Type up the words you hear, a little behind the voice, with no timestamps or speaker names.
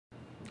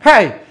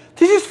Hi,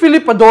 this is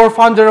Philip Ador,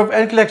 founder of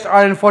NCLEX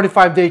RN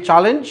 45-Day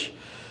Challenge.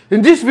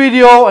 In this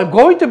video, I'm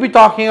going to be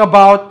talking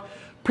about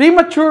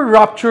premature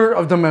rupture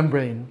of the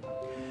membrane.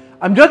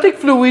 Amniotic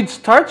fluid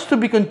starts to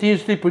be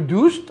continuously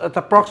produced at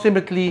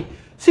approximately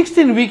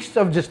 16 weeks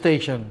of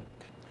gestation.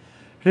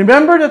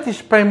 Remember that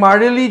it's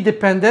primarily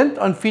dependent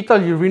on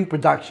fetal urine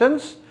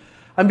productions.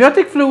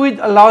 Amniotic fluid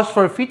allows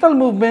for fetal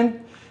movement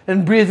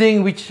and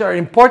breathing, which are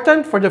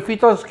important for the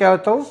fetal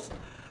skeletals,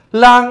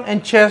 lung,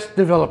 and chest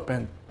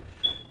development.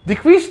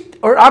 Decreased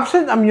or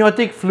absent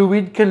amniotic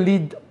fluid can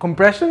lead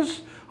compressions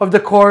of the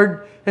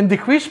cord and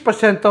decreased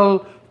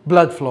placental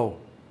blood flow.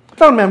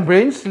 Fetal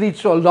membranes lead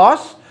to a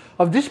loss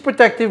of these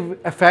protective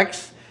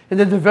effects in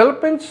the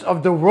developments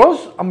of the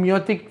world's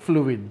amniotic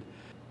fluid.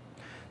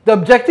 The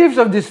objectives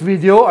of this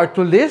video are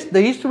to list the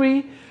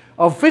history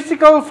of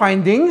physical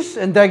findings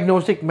and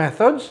diagnostic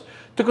methods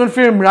to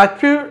confirm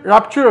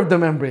rupture of the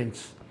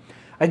membranes,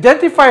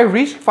 identify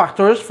risk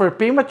factors for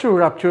premature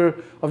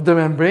rupture of the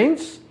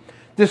membranes,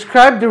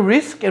 describe the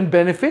risk and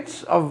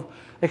benefits of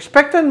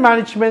expectant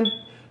management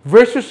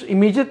versus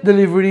immediate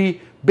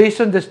delivery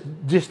based on the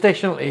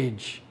gestational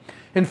age,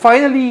 and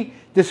finally,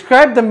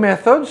 describe the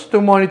methods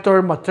to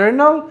monitor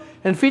maternal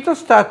and fetal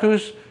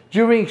status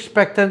during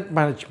expectant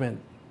management.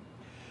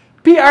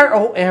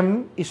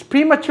 PROM is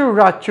premature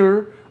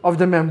rupture of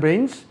the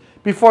membranes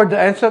before the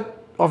onset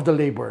of the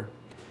labor.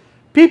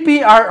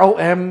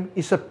 PPROM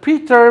is a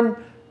preterm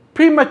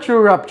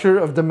premature rupture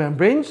of the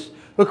membranes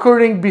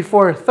occurring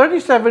before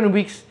 37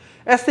 weeks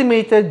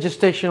estimated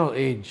gestational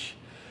age.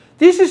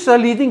 This is a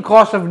leading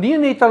cause of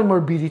neonatal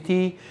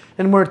morbidity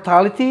and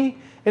mortality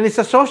and is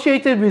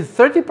associated with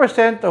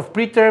 30% of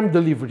preterm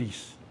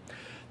deliveries.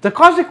 The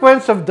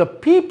consequence of the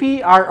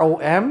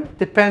PPROM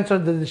depends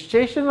on the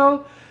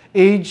gestational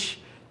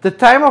age, the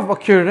time of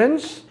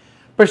occurrence,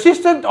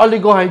 persistent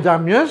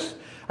oligohydramnios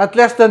at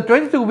less than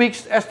 22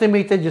 weeks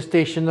estimated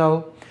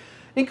gestational,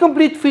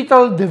 incomplete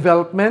fetal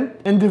development,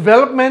 and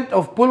development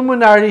of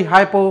pulmonary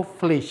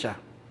hypoplasia.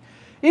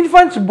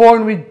 Infants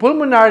born with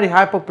pulmonary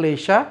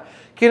hypoplasia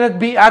cannot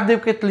be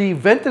adequately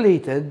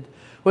ventilated.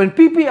 When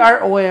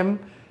PPROM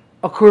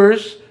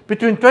occurs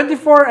between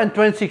 24 and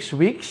 26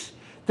 weeks,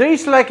 there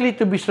is likely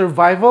to be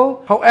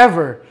survival.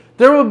 However,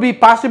 there will be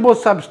possible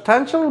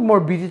substantial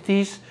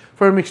morbidities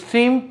from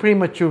extreme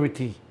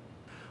prematurity.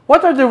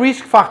 What are the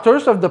risk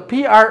factors of the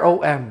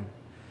PROM?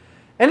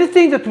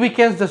 Anything that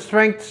weakens the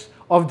strength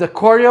of the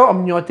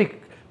chorioamniotic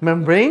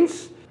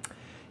membranes.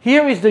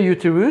 Here is the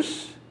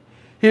uterus,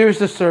 here is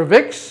the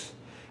cervix,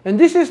 and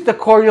this is the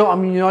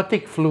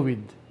chorioamniotic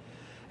fluid.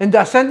 And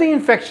the ascending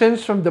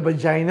infections from the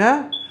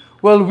vagina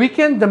will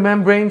weaken the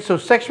membrane, so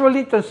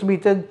sexually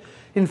transmitted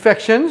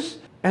infections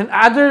and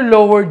other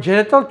lower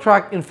genital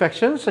tract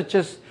infections such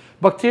as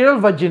bacterial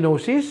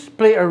vaginosis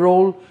play a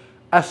role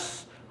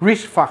as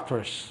risk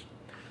factors.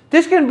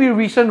 This can be a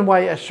reason why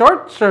a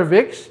short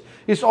cervix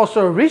is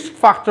also a risk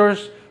factor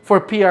for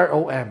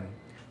PROM.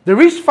 The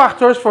risk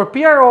factors for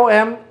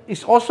PROM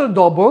is also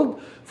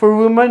doubled for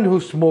women who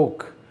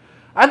smoke.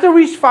 Other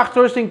risk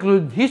factors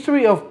include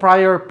history of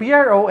prior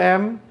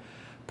PROM,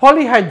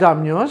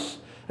 polyhydramnios,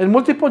 and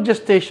multiple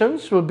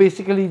gestations will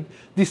basically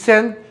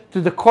descend to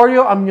the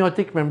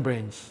chorioamniotic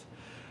membranes.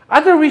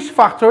 Other risk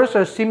factors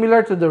are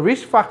similar to the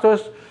risk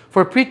factors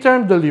for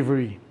preterm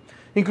delivery,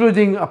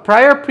 including a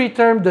prior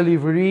preterm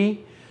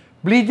delivery,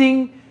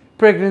 bleeding,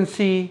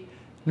 pregnancy,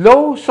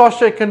 low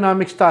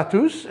socioeconomic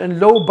status, and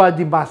low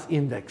body mass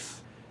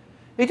index.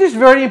 It is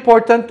very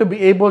important to be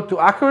able to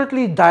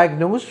accurately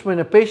diagnose when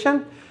a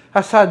patient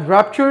has had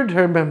ruptured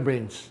her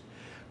membranes.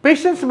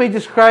 Patients may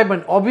describe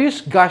an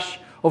obvious gush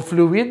of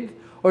fluid,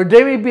 or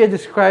they may be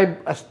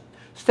described as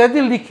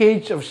steady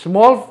leakage of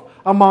small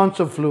amounts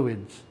of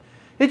fluids.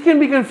 It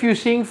can be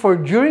confusing, for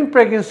during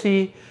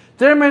pregnancy,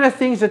 there are many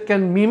things that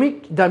can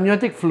mimic the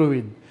amniotic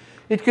fluid.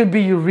 It could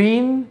be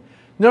urine,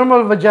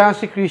 normal vaginal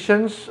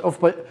secretions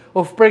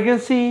of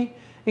pregnancy,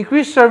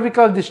 increased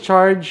cervical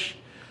discharge,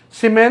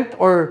 cement,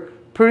 or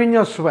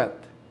perineal sweat.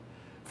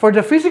 For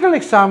the physical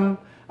exam,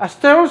 a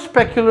sterile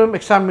speculum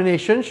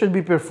examination should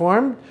be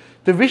performed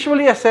to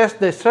visually assess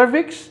the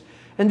cervix,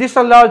 and this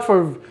allowed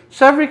for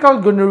cervical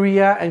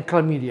gonorrhea and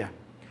chlamydia.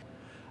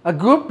 A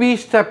Group B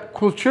step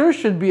culture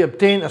should be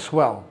obtained as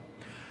well.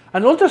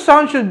 An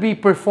ultrasound should be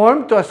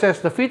performed to assess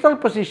the fetal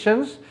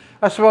positions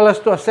as well as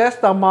to assess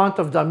the amount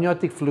of the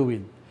amniotic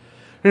fluid.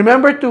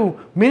 Remember to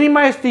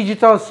minimize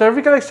digital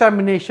cervical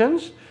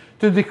examinations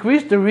to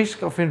decrease the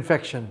risk of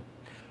infection.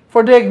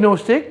 For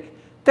diagnostic,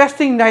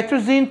 testing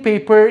nitrazine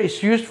paper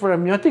is used for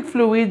amniotic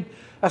fluid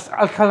as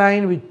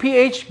alkaline with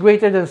pH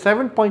greater than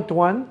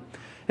 7.1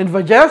 and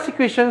vaginal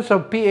secretions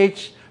of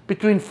pH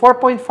between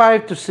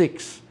 4.5 to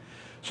 6.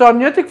 So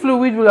amniotic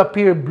fluid will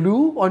appear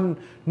blue on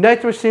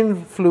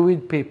nitrazine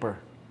fluid paper.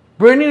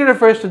 Burning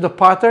refers to the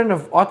pattern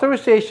of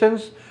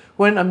authorizations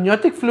when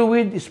amniotic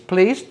fluid is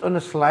placed on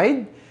a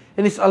slide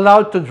and is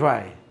allowed to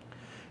dry.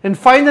 And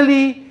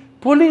finally,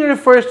 pooling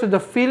refers to the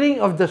filling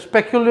of the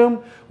speculum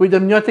with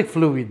amniotic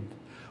fluid.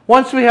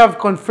 Once we have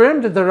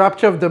confirmed that the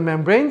rupture of the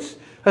membranes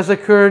has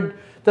occurred,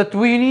 that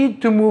we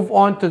need to move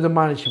on to the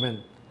management.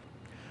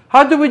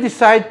 How do we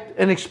decide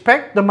and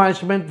expect the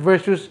management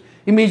versus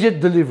immediate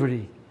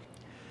delivery?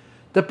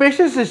 The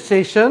patient's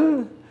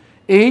gestation,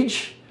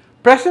 age,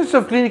 presence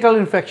of clinical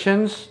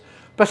infections,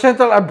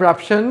 placental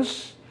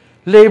abruptions,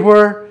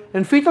 labor,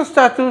 and fetal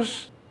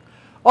status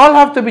all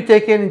have to be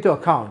taken into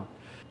account.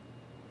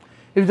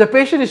 If the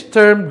patient is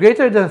termed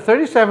greater than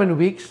 37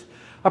 weeks,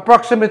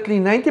 approximately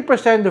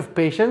 90% of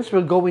patients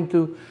will go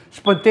into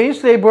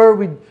spontaneous labor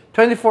within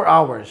 24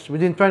 hours.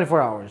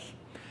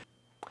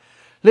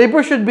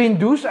 Labor should be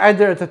induced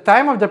either at the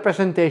time of the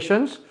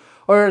presentations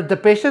or the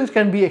patients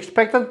can be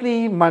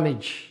expectantly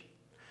managed.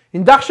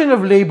 Induction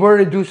of labor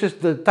reduces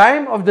the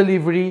time of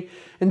delivery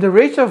and the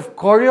rates of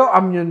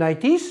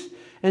chorioamnionitis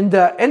and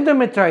the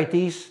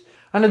endometritis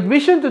and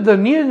admission to the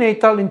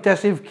neonatal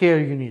intensive care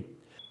unit.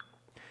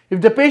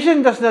 If the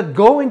patient does not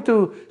go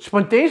into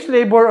spontaneous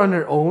labor on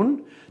her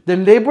own,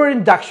 then labor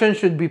induction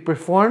should be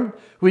performed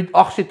with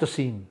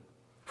oxytocin.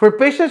 For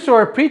patients who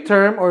are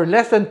preterm or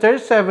less than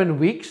 37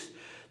 weeks,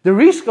 the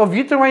risk of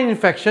uterine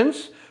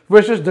infections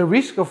versus the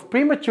risk of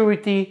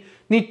prematurity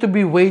need to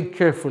be weighed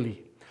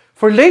carefully.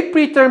 For late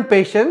preterm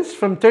patients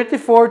from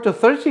 34 to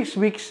 36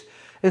 weeks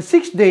and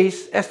 6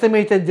 days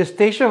estimated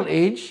gestational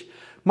age,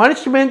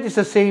 management is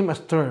the same as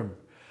term.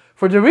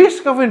 For the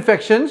risk of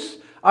infections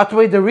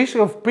outweigh the risk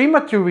of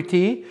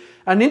prematurity,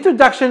 an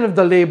introduction of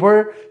the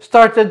labor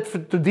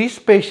started to these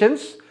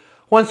patients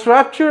once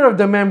rupture of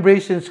the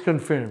membranes is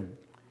confirmed.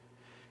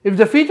 If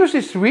the fetus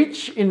is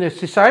reached in the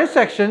cesarean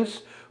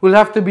sections, will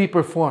have to be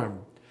performed.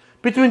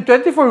 Between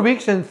 24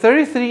 weeks and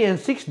 33 and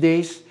 6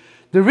 days,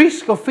 the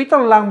risk of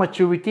fetal lung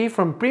maturity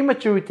from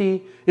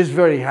prematurity is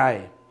very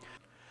high.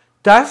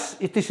 Thus,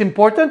 it is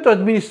important to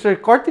administer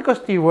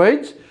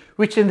corticosteroids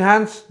which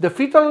enhance the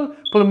fetal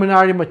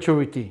pulmonary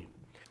maturity.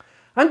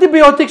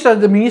 Antibiotics are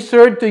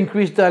administered to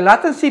increase the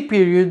latency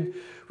period,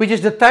 which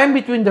is the time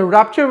between the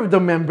rupture of the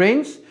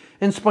membranes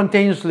and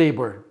spontaneous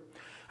labor.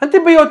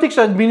 Antibiotics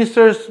are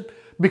administered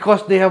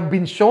because they have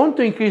been shown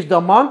to increase the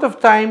amount of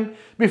time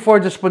before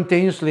the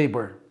spontaneous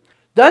labor.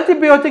 The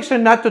antibiotics are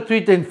not to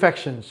treat the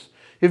infections.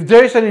 If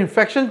there is an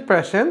infection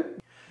present,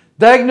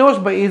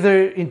 diagnosed by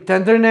either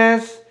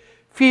tenderness,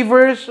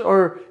 fevers,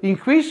 or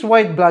increased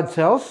white blood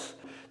cells,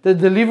 the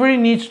delivery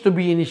needs to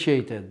be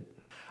initiated.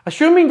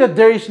 Assuming that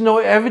there is no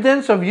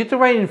evidence of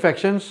uterine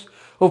infections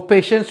of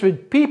patients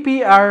with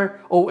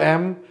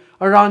PPROM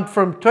around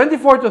from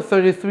 24 to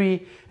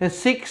 33 and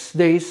 6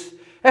 days,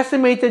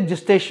 estimated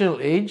gestational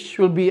age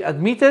will be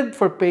admitted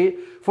for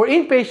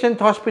inpatient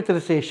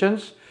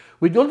hospitalizations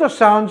with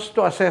ultrasounds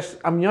to assess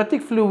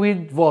amniotic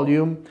fluid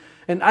volume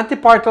and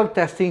antepartum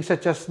testing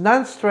such as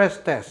non-stress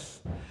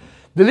tests.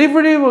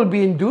 Delivery will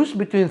be induced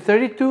between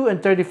 32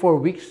 and 34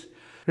 weeks.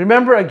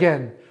 Remember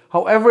again,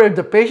 however, if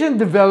the patient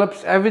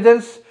develops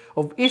evidence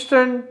of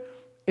Eastern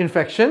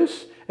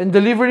infections, and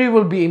delivery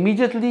will be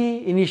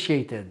immediately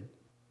initiated.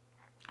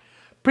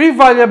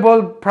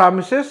 Prevaluable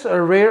promises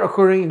are rare,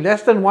 occurring in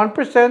less than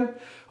 1%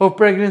 of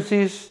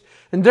pregnancies,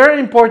 and there are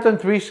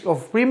important risks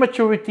of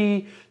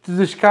prematurity to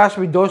discuss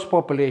with those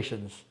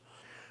populations.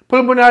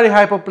 Pulmonary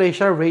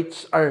hypoplasia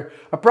rates are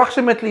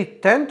approximately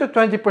 10 to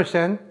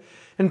 20%,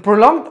 and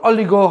prolonged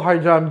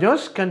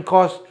oligohydramnios can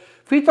cause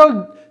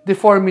fetal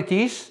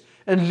deformities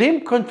and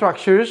limb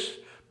contractures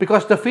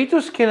because the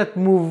fetus cannot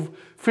move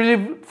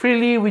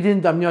freely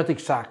within the amniotic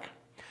sac.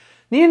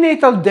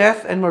 Neonatal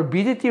death and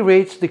morbidity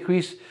rates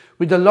decrease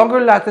with a longer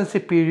latency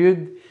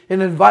period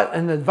and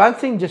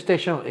advancing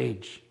gestational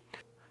age.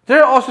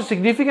 There are also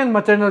significant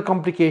maternal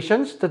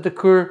complications that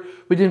occur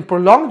within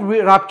prolonged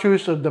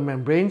ruptures of the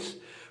membranes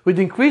with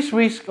increased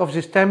risk of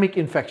systemic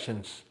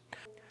infections.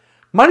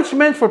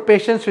 Management for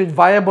patients with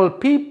viable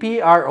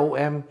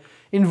PPROM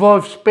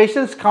involves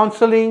patients'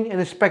 counseling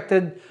and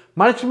expected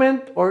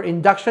management or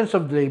inductions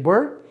of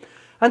labor.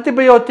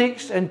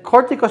 Antibiotics and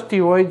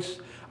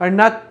corticosteroids are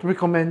not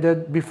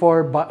recommended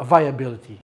before viability.